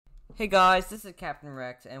Hey guys, this is Captain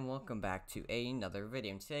Rex and welcome back to another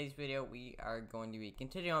video. In today's video, we are going to be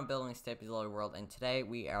continuing on building Stampy's World, and today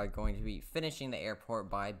we are going to be finishing the airport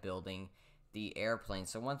by building the airplane.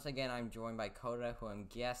 So once again, I'm joined by Coda, who I'm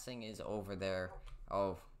guessing is over there.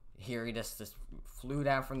 Oh, here he just flew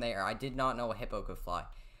down from there. I did not know a hippo could fly.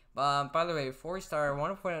 By the way, before we start, I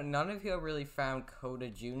want to point out none of you have really found Coda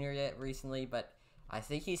Jr. yet recently, but I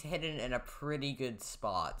think he's hidden in a pretty good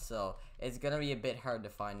spot, so it's going to be a bit hard to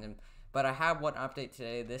find him. But I have one update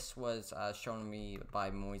today. This was shown to me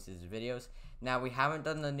by Moise's videos. Now, we haven't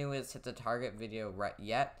done the newest Hit the Target video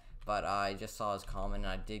yet, but I just saw his comment,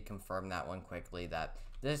 and I did confirm that one quickly, that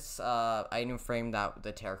this item frame that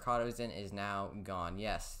the terracotta was in is now gone.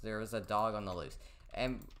 Yes, there was a dog on the loose.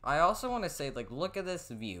 And I also want to say, like, look at this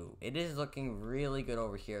view. It is looking really good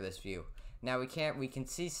over here, this view. Now, we can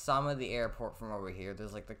see some of the airport from over here.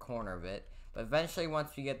 There's, like, the corner of it. But eventually,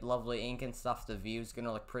 once we get lovely ink and stuff, the view's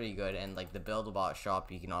gonna look pretty good. And, like, the Build-A-Bot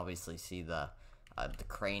shop, you can obviously see the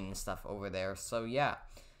crane and stuff over there. So, yeah.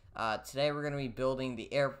 Today, we're gonna be building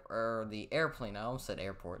the airplane. I almost said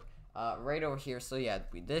airport. Right over here. So, yeah,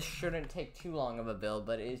 this shouldn't take too long of a build.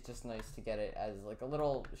 But it is just nice to get it as, like, a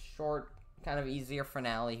little short, kind of easier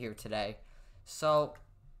finale here today. So,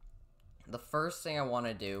 the first thing I want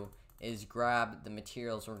to do is grab the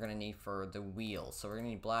materials we're going to need for the wheels. So we're going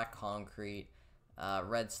to need black concrete,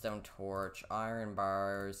 redstone torch, iron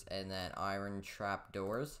bars, and then iron trap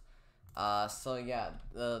doors. So yeah,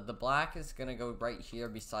 the black is going to go right here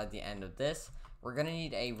beside the end of this. We're going to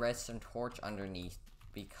need a redstone torch underneath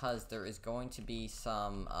because there is going to be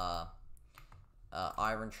some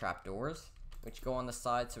iron trap doors which go on the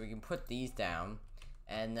side, so we can put these down.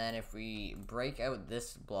 And then if we break out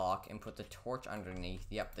this block and put the torch underneath,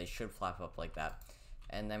 yep, they should flap up like that.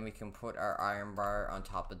 And then we can put our iron bar on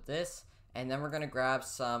top of this. And then we're going to grab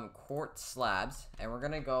some quartz slabs. And we're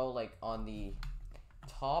going to go like on the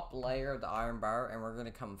top layer of the iron bar. And we're going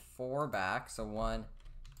to come 4 back. So 1,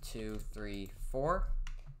 2, 3, 4.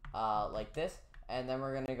 Like this. And then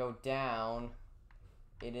we're going to go down.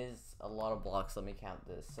 It is a lot of blocks. Let me count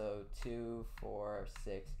this. So 2, 4,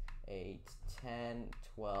 6, 8, 10,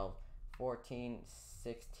 12, 14,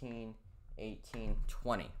 16, 18,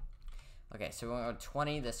 20. Okay, so we're going to go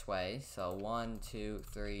 20 this way. So 1, 2,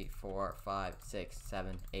 3, 4, 5, 6,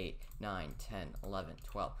 7, 8, 9, 10, 11,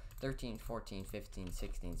 12, 13, 14, 15,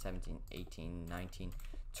 16, 17, 18, 19,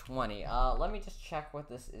 20. Let me just check what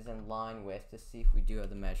this is in line with to see if we do have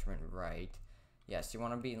the measurement right. Yes, you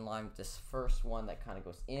want to be in line with this first one that kind of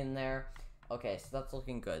goes in there. Okay, so that's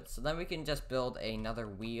looking good. So then we can just build another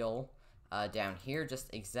wheel down here,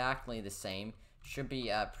 just exactly the same. Should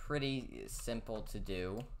be pretty simple to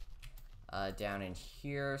do down in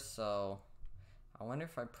here. So I wonder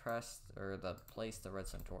if I pressed or place the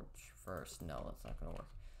redstone torch first. No, that's not gonna work.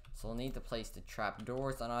 So we'll need to place the trap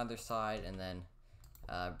doors on either side and then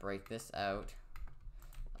break this out.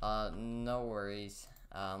 No worries.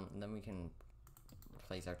 Then we can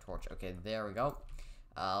place our torch. Okay, there we go.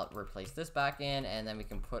 Replace this back in, and then we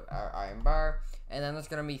can put our iron bar, and then there's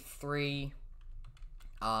gonna be 3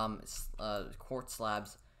 quartz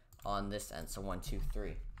slabs on this end. So 1, 2,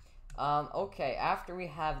 3. Okay, after we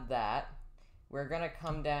have that, we're gonna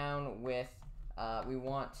come down with we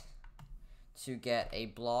want to get a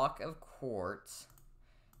block of quartz,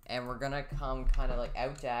 and we're gonna come kind of like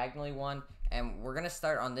out diagonally one, and we're gonna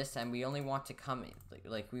start on this end. We only want to come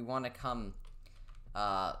like we want to come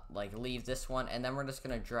like leave this one, and then we're just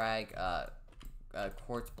gonna drag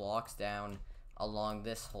quartz blocks down along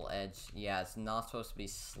this whole edge. Yeah, it's not supposed to be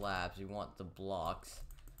slabs. We want the blocks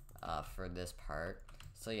for this part.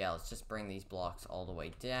 So yeah, let's just bring these blocks all the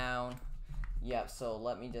way down. Yep, so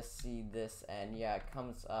let me just see this end. Yeah, it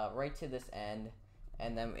comes right to this end,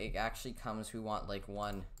 and then it actually comes, we want like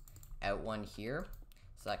one out, one here.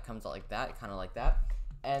 So that comes out like that, kind of like that.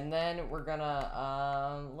 And then we're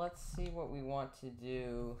gonna, let's see what we want to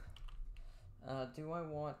do. Do I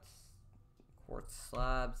want quartz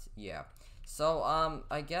slabs? Yeah. So,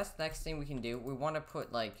 I guess next thing we can do, we want to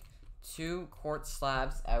put like 2 quartz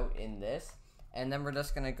slabs out in this. And then we're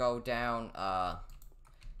just gonna go down,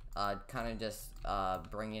 kind of just,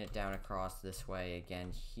 bringing it down across this way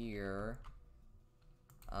again here.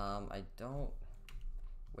 I don't,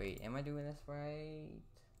 wait, am I doing this right?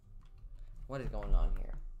 What is going on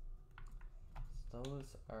here?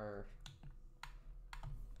 Those are...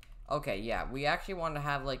 Okay, yeah, we actually want to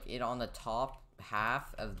have, like, it on the top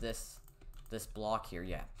half of this block here,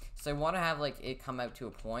 yeah. So I want to have, like, it come out to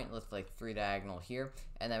a point with, like, 3 diagonal here,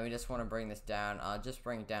 and then we just want to bring this down, just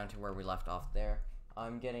bring it down to where we left off there.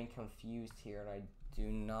 I'm getting confused here, and I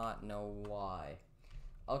do not know why.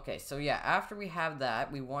 Okay, so yeah, after we have that,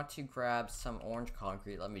 we want to grab some orange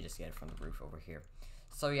concrete. Let me just get it from the roof over here.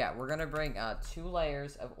 So yeah, we're gonna bring 2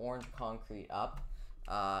 layers of orange concrete up,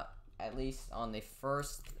 at least on the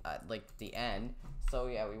first, like the end. So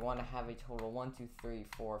yeah, we want to have a total 1, 2, 3,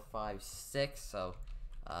 4, 5, 6. So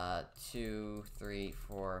 2, 3,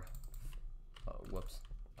 4. Oh, whoops,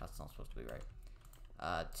 that's not supposed to be right.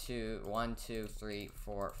 1, 2, 3,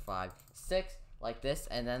 4, 5, 6, like this,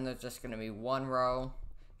 and then there's just gonna be 1 row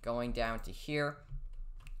going down to here,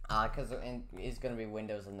 because there is going to be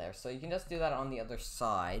windows in there. So you can just do that on the other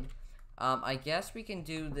side. I guess we can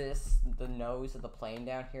do this, the nose of the plane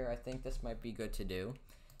down here. I think this might be good to do.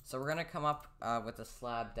 So we're going to come up with a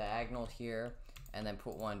slab diagonal here, and then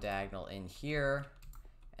put 1 diagonal in here,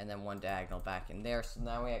 and then 1 diagonal back in there. So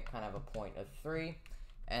now we have kind of a point of 3.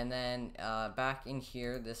 And then back in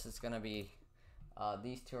here, this is going to be,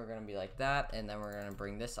 these 2 are going to be like that, and then we're going to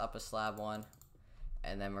bring this up a slab 1.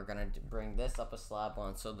 And then we're gonna bring this up a slab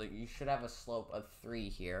 1, so that you should have a slope of 3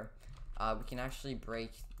 here. We can actually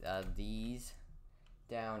break these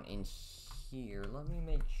down in here. Let me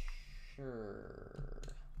make sure.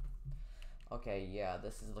 Okay, yeah,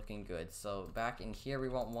 this is looking good. So back in here we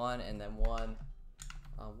want 1, and then 1.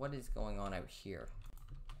 What is going on out here?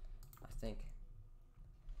 I think.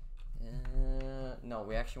 No,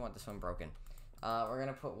 we actually want this one broken. We're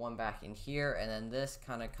gonna put 1 back in here, and then this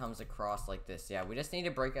kind of comes across like this. Yeah, we just need to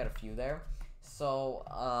break out a few there. So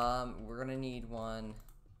we're gonna need 1.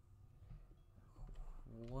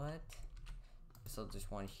 What? So just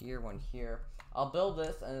 1 here, 1 here. I'll build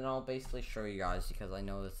this, and then I'll basically show you guys, because I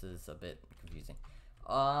know this is a bit confusing.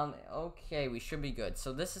 Okay, we should be good.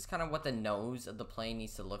 So this is kind of what the nose of the plane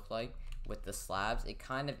needs to look like with the slabs. It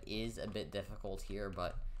kind of is a bit difficult here,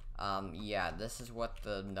 but yeah, this is what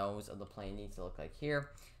the nose of the plane needs to look like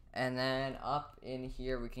here. And then up in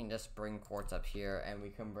here, we can just bring quartz up here, and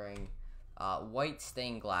we can bring white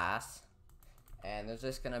stained glass. And there's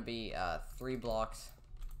just gonna be 3 blocks.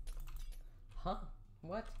 Huh?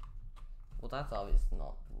 What? Well, that's obviously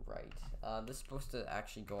not right. This is supposed to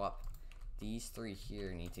actually go up. These 3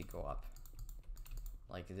 here need to go up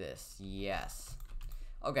like this. Yes.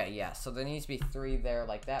 Okay, yeah, so there needs to be 3 there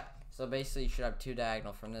like that. So basically you should have 2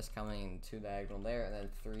 diagonal from this coming, 2 diagonal there, and then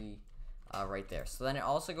 3 right there. So then it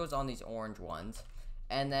also goes on these orange ones.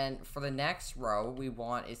 And then for the next row, we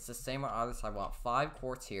want, it's the same on either side. I want 5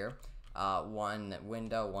 quartz here. 1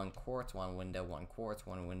 window, 1 quartz, 1 window, 1 quartz,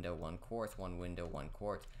 1 window, 1 quartz, 1 window, 1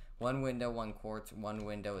 quartz, 1 window, 1 quartz, 1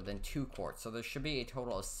 window, then 2 quartz. So there should be a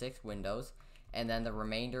total of 6 windows. And then the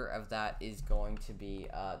remainder of that is going to be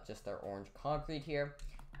just our orange concrete here.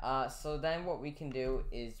 So then what we can do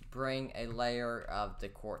is bring a layer of the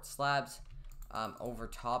quartz slabs over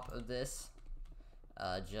top of this,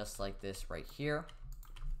 just like this right here.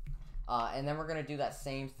 And then we're going to do that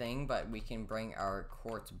same thing, but we can bring our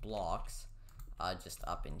quartz blocks just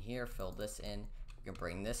up in here, fill this in. We can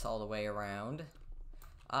bring this all the way around.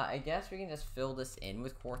 I guess we can just fill this in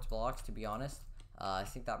with quartz blocks, to be honest. I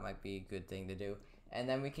think that might be a good thing to do. And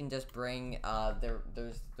then we can just bring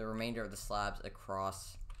there's the remainder of the slabs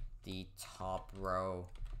across the top row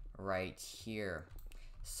right here.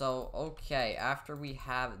 So okay, after we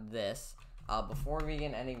have this, before we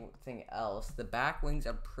get anything else, the back wings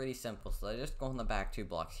are pretty simple. So they just go on the back 2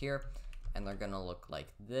 blocks here, and they're gonna look like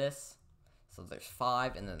this. So there's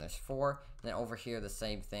 5, and then there's 4, and then over here the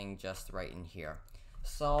same thing, just right in here.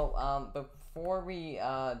 So before we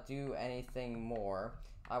do anything more,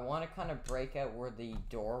 I want to kind of break out where the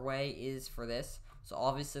doorway is for this. So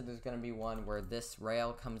obviously there's going to be one where this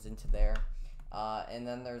rail comes into there, and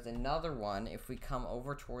then there's another one if we come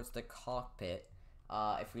over towards the cockpit.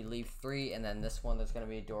 If we leave 3, and then this one, there's going to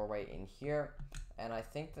be a doorway in here. And I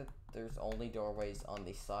think that there's only doorways on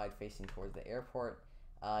the side facing towards the airport.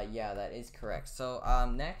 Yeah, that is correct. So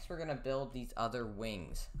next we're going to build these other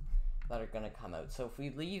wings that are going to come out. So if we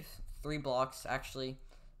leave 3 blocks, actually,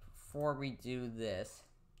 before we do this,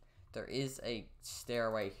 there is a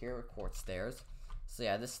stairway here with quartz stairs. So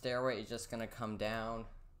yeah, this stairway is just going to come down.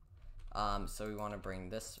 So we want to bring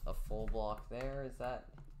this a full block there. Is that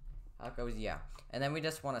how it goes? Yeah. And then we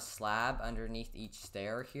just want a slab underneath each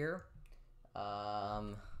stair here.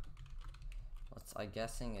 I'm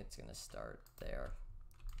guessing it's going to start there.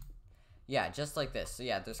 Yeah, just like this. So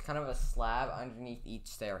yeah, there's kind of a slab underneath each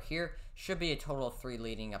stair here. Should be a total of 3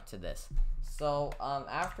 leading up to this. So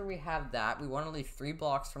after we have that, we want to leave 3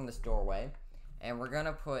 blocks from this doorway, and we're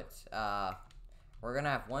gonna put we're gonna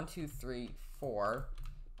have 1, 2, 3, 4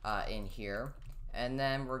 in here, and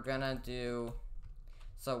then we're gonna do.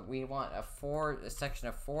 So we want a section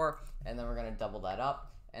of 4, and then we're gonna double that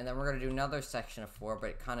up, And then we're going to do another section of 4, but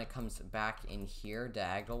it kind of comes back in here,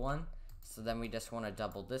 diagonal one. So then we just want to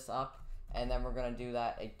double this up. And then we're going to do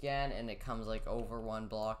that again, and it comes like over one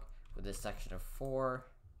block with this section of 4.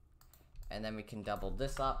 And then we can double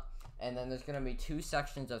this up. And then there's going to be 2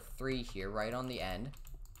 sections of 3 here, right on the end.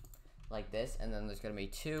 Like this. And then there's going to be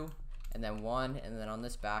 2, and then 1. And then on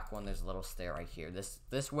this back one, there's a little stair right here.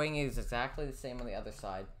 This wing is exactly the same on the other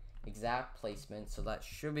side. Exact placement. So that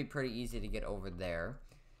should be pretty easy to get over there.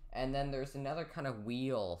 And then there's another kind of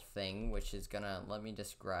wheel thing, which is going to, let me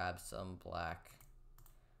just grab some black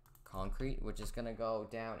concrete, which is going to go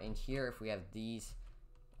down in here. If we have these,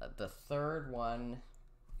 the third one,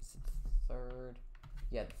 is it the third?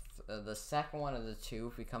 Yeah, the second one of the 2,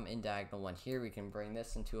 if we come in diagonal one here, we can bring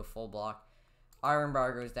this into a full block. Iron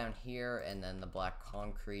bar goes down here, and then the black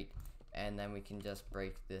concrete, and then we can just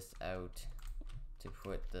break this out to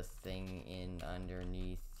put the thing in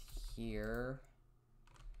underneath here.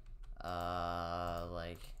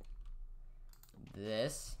 Like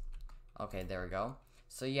this. Okay, there we go.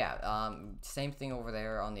 So yeah, same thing over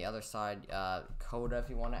there on the other side. Coda, if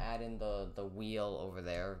you want to add in the wheel over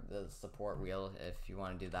there, the support wheel, if you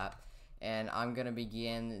want to do that. And I'm gonna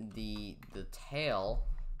begin the tail,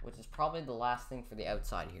 which is probably the last thing for the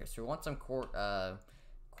outside here. So we want some quartz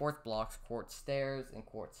blocks, quartz stairs, and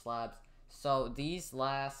quartz slabs. So these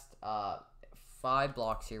last 5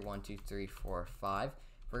 blocks here, 1, 2, 3, 4, 5.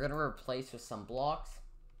 We're going to replace with some blocks,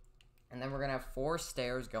 and then we're going to have 4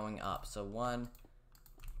 stairs going up. So 1,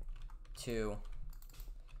 2,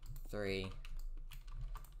 3,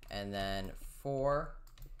 and then 4,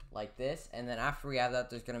 like this. And then after we have that,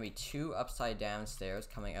 there's going to be 2 upside down stairs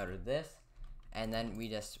coming out of this, and then we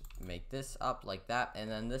just make this up like that. And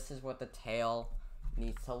then this is what the tail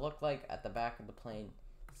needs to look like at the back of the plane.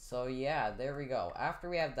 So yeah, there we go. After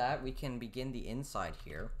we have that, we can begin the inside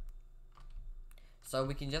here. So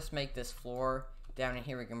we can just make this floor down in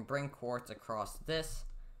here. We can bring quartz across this,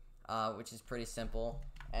 which is pretty simple.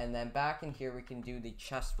 And then back in here, we can do the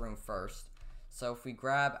chest room first. So if we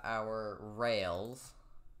grab our rails,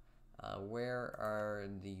 where are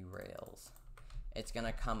the rails? It's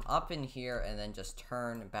gonna come up in here and then just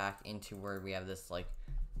turn back into where we have this like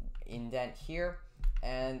indent here.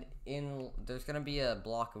 And there's gonna be a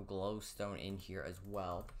block of glowstone in here as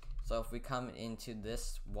well. So if we come into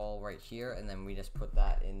this wall right here, and then we just put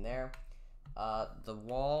that in there, the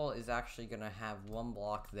wall is actually gonna have 1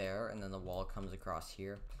 block there, and then the wall comes across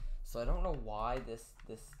here. So I don't know why this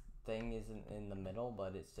thing isn't in the middle,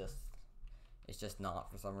 but it's just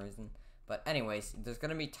not for some reason. But anyways, there's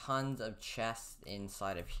gonna be tons of chests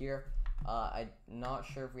inside of here. I'm not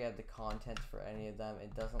sure if we have the contents for any of them.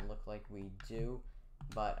 It doesn't look like we do.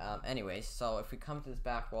 But anyways, so if we come to this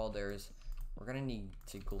back wall, we're gonna need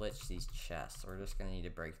to glitch these chests. We're just gonna need to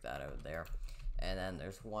break that out there. And then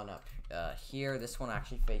there's one up here. This one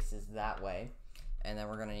actually faces that way. And then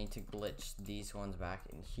we're gonna need to glitch these ones back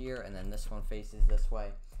in here. And then this one faces this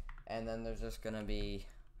way. And then there's just gonna be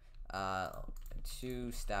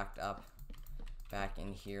 2 stacked up back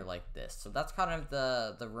in here like this. So that's kind of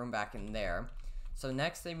the room back in there. So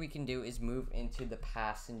next thing we can do is move into the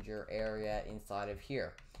passenger area inside of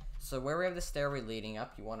here. So where we have the stairway leading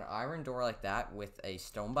up, you want an iron door like that with a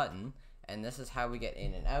stone button. And this is how we get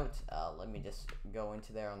in and out. Let me just go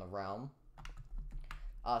into there on the realm.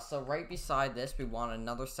 So right beside this, we want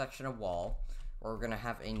another section of wall. Where we're going to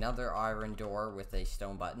have another iron door with a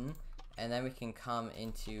stone button. And then we can come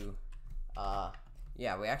into,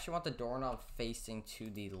 yeah, we actually want the doorknob facing to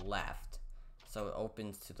the left. So it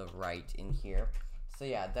opens to the right in here. So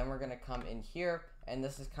yeah, then we're going to come in here. And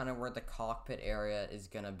this is kind of where the cockpit area is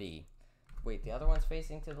going to be. Wait, the other one's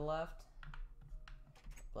facing to the left?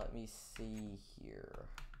 Let me see here.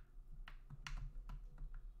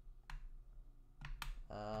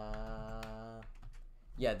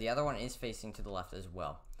 Yeah, the other one is facing to the left as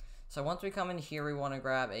well. So once we come in here, we want to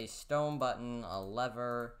grab a stone button, a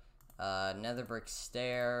lever, nether brick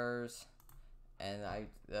stairs, and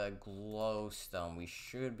glowstone. We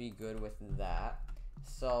should be good with that.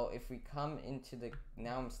 So if we come into the,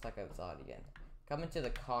 now I'm stuck outside again. Come into the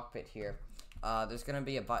cockpit here. There's going to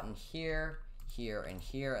be a button here, here, and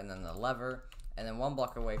here, and then the lever. And then 1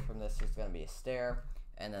 block away from this, there's going to be a stair.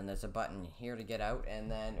 And then there's a button here to get out. And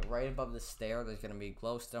then right above the stair, there's going to be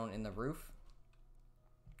glowstone in the roof.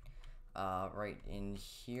 Right in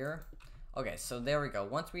here. Okay, so there we go.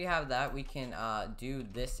 Once we have that, we can do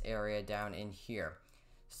this area down in here.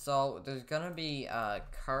 So there's going to be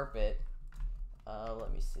carpet.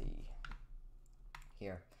 Let me see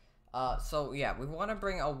here. So yeah, we want to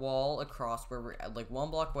bring a wall across where we're like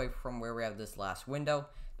 1 block away from where we have this last window.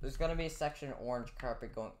 There's going to be a section of orange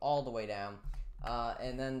carpet going all the way down.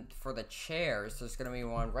 And then for the chairs, there's gonna be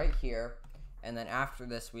one right here, and then after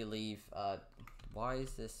this we leave. Why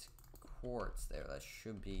is this quartz there? That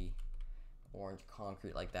should be orange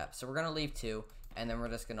concrete like that. So we're gonna leave 2, and then we're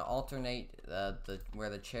just gonna alternate where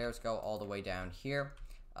the chairs go all the way down here,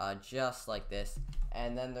 just like this.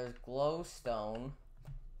 And then there's glowstone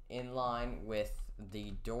in line with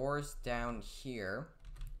the doors down here,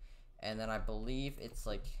 and then I believe it's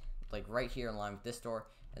like right here in line with this door,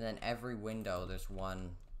 and then every window there's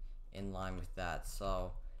one in line with that.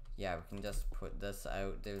 So yeah, we can just put this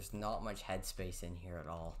out. There's not much headspace in here at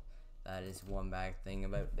all. That is one bad thing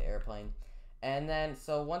about the airplane. And then,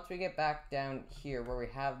 so once we get back down here where we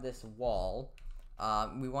have this wall,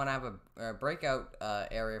 we want to have a breakout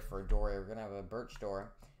area for a door. We're going to have a birch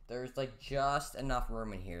door. There's like just enough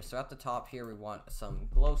room in here. So at the top here, we want some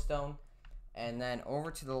glowstone. And then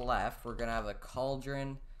over to the left, we're going to have a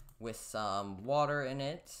cauldron with some water in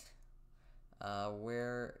it.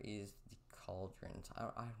 Where is the cauldrons? I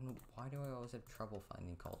don't know. Why do I always have trouble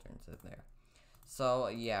finding cauldrons in there? So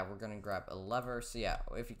yeah, we're going to grab a lever. So yeah,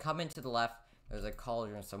 if you come into the left, there's a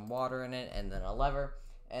cauldron with some water in it, and then a lever.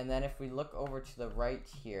 And then if we look over to the right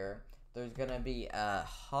here, there's going to be a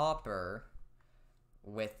hopper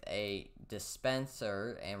with a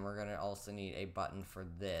dispenser, and we're going to also need a button for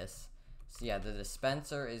this. So yeah, the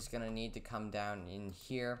dispenser is going to need to come down in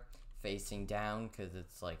here, facing down, because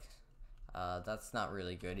it's like, that's not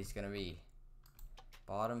really good. He's going to be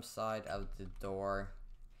bottom side of the door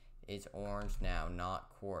is orange now, not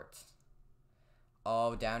quartz.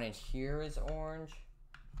 Oh, down in here is orange.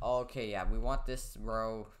 Okay, yeah, we want this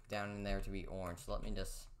row down in there to be orange. So let me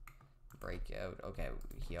just break out. Okay,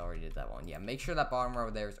 he already did that one. Yeah, make sure that bottom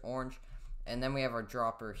row there is orange. And then we have our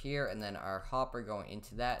dropper here, and then our hopper going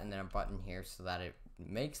into that, and then a button here so that it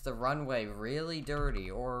makes the runway really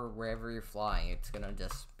dirty, or wherever you're flying. It's gonna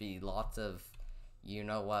just be lots of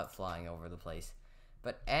you-know-what flying over the place.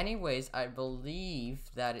 But anyways, I believe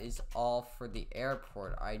that is all for the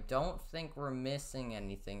airport. I don't think we're missing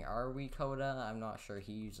anything. Are we, Coda? I'm not sure.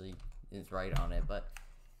 He usually is right on it. But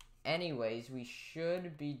anyways, we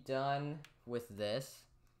should be done with this,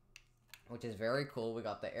 which is very cool. We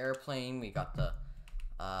got the airplane. We got the,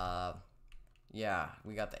 yeah,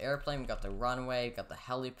 we got the airplane. We got the runway. We got the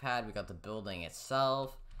helipad. We got the building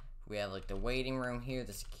itself. We have, like, the waiting room here,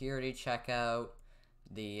 the security checkout,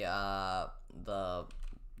 the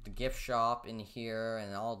gift shop in here,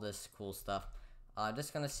 and all this cool stuff.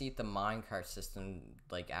 Just gonna see if the minecart system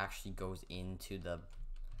like actually goes into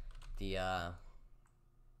the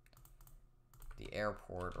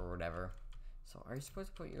airport or whatever. So are you supposed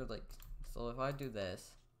to put your like? So if I do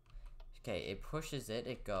this, okay, it pushes it.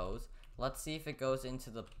 It goes. Let's see if it goes into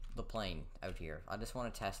the plane out here. I just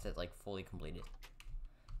want to test it like fully completed.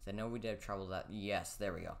 So I know we did have trouble with that. Yes,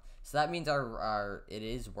 there we go. So that means our it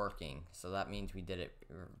is working. So that means we did it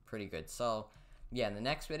pretty good. So yeah, in the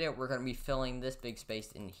next video, we're going to be filling this big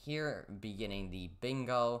space in here, beginning the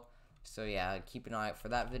bingo. So yeah, keep an eye out for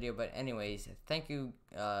that video. But anyways, thank you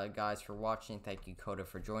guys for watching. Thank you, Coda,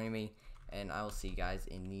 for joining me. And I will see you guys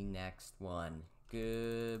in the next one.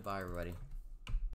 Goodbye, everybody.